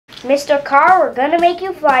Mr. Car, we're gonna make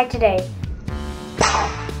you fly today.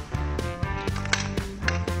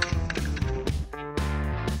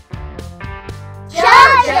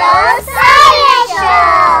 JoJo's Science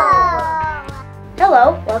Show!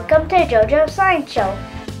 Hello, welcome to JoJo's Science Show.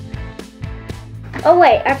 Oh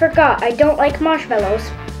wait, I forgot, I don't like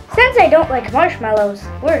marshmallows. Since I don't like marshmallows,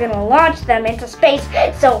 we're gonna launch them into space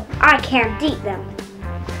so I can't eat them.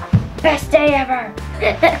 Best day ever!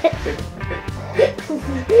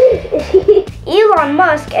 Elon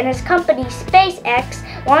Musk and his company SpaceX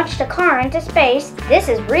launched a car into space. This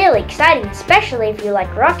is really exciting, especially if you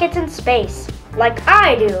like rockets in space, like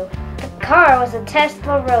I do. The car was a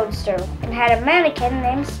Tesla Roadster and had a mannequin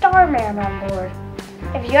named Starman on board.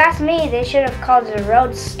 If you ask me, they should have called it a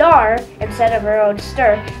Roadstar instead of a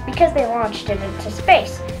Roadster because they launched it into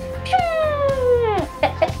space.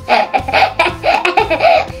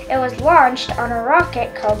 It was launched on a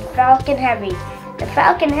rocket called Falcon Heavy. The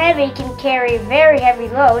Falcon Heavy can carry very heavy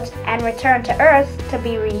loads and return to Earth to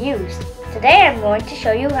be reused. Today I'm going to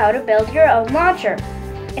show you how to build your own launcher.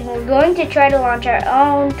 And we're going to try to launch our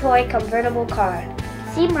own toy convertible car.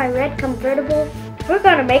 See my red convertible? We're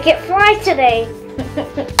going to make it fly today.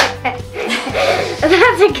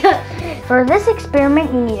 That's a good. For this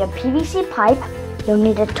experiment, you need a PVC pipe, you'll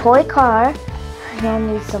need a toy car, you'll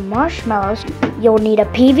need some marshmallows, you'll need a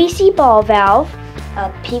PVC ball valve,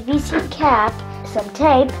 a PVC cap, some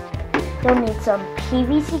tape, you'll need some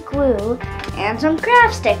PVC glue, and some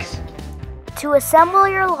craft sticks. To assemble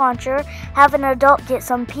your launcher, have an adult get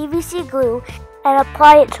some PVC glue and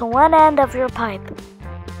apply it to one end of your pipe.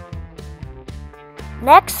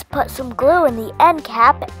 Next, put some glue in the end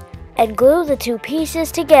cap and glue the two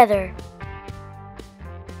pieces together.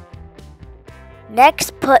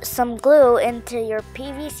 Next, put some glue into your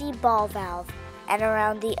PVC ball valve and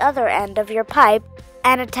around the other end of your pipe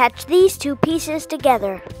and attach these two pieces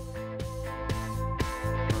together.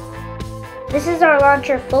 This is our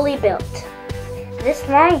launcher fully built. This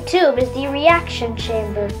long tube is the reaction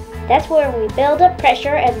chamber. That's where we build up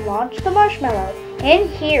pressure and launch the marshmallow. In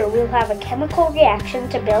here, we'll have a chemical reaction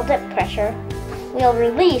to build up pressure. We'll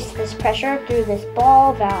release this pressure through this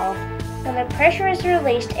ball valve. When the pressure is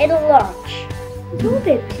released, it'll launch. Move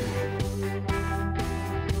it.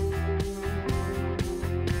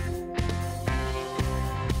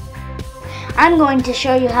 I'm going to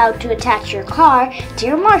show you how to attach your car to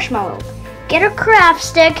your marshmallow. Get a craft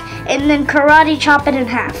stick and then karate chop it in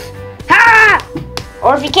half. Ha!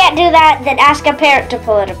 Or if you can't do that, then ask a parent to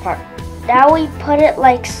pull it apart. Now we put it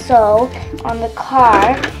like so on the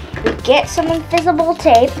car. We get some invisible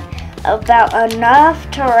tape, about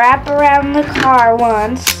enough to wrap around the car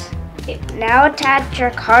once. Now attach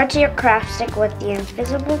your car to your craft stick with the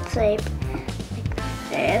invisible tape, like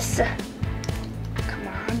this. Come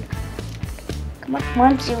on.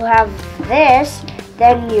 Once you have this,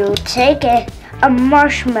 then you take a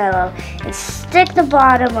marshmallow and stick the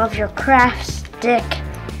bottom of your craft stick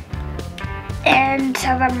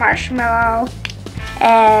into the marshmallow,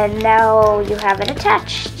 and now you have it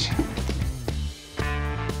attached.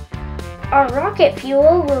 Our rocket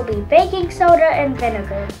fuel will be baking soda and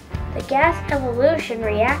vinegar. The gas evolution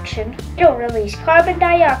reaction will release carbon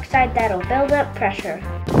dioxide that'll build up pressure.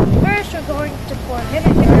 First, we're going to pour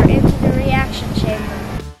vinegar into the reaction chamber.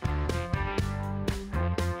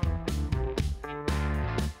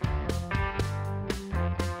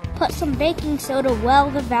 Put some baking soda while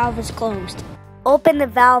the valve is closed. Open the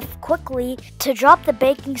valve quickly to drop the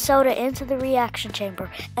baking soda into the reaction chamber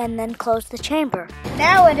and then close the chamber.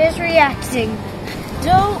 Now it is reacting.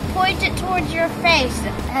 Don't point it towards your face.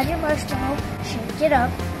 Add your marshmallow, shake it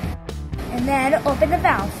up, and then open the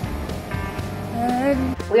valve.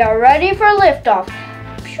 And we are ready for liftoff.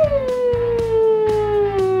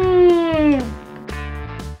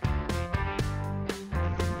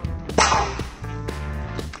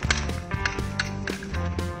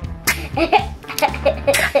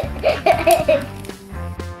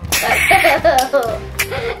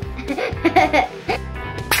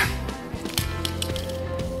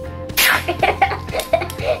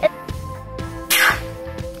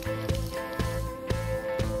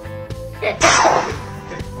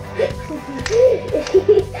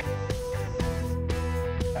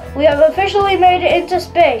 We have officially made it into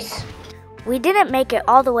space. We didn't make it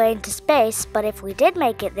all the way into space, but if we did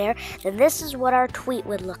make it there, then this is what our tweet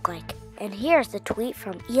would look like. And here's the tweet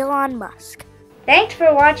from Elon Musk. Thanks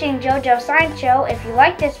for watching JoJo's Science Show. If you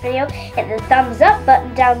like this video, hit the thumbs up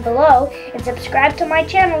button down below and subscribe to my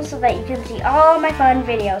channel so that you can see all my fun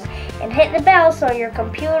videos. And hit the bell so your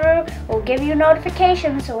computer will give you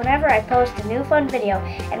notifications so whenever I post a new fun video.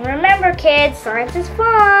 And remember kids, science is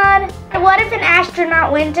fun! What if an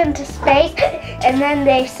astronaut went into space and then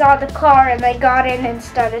they saw the car and they got in and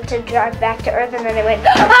started to drive back to Earth and then they went,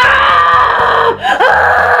 ah!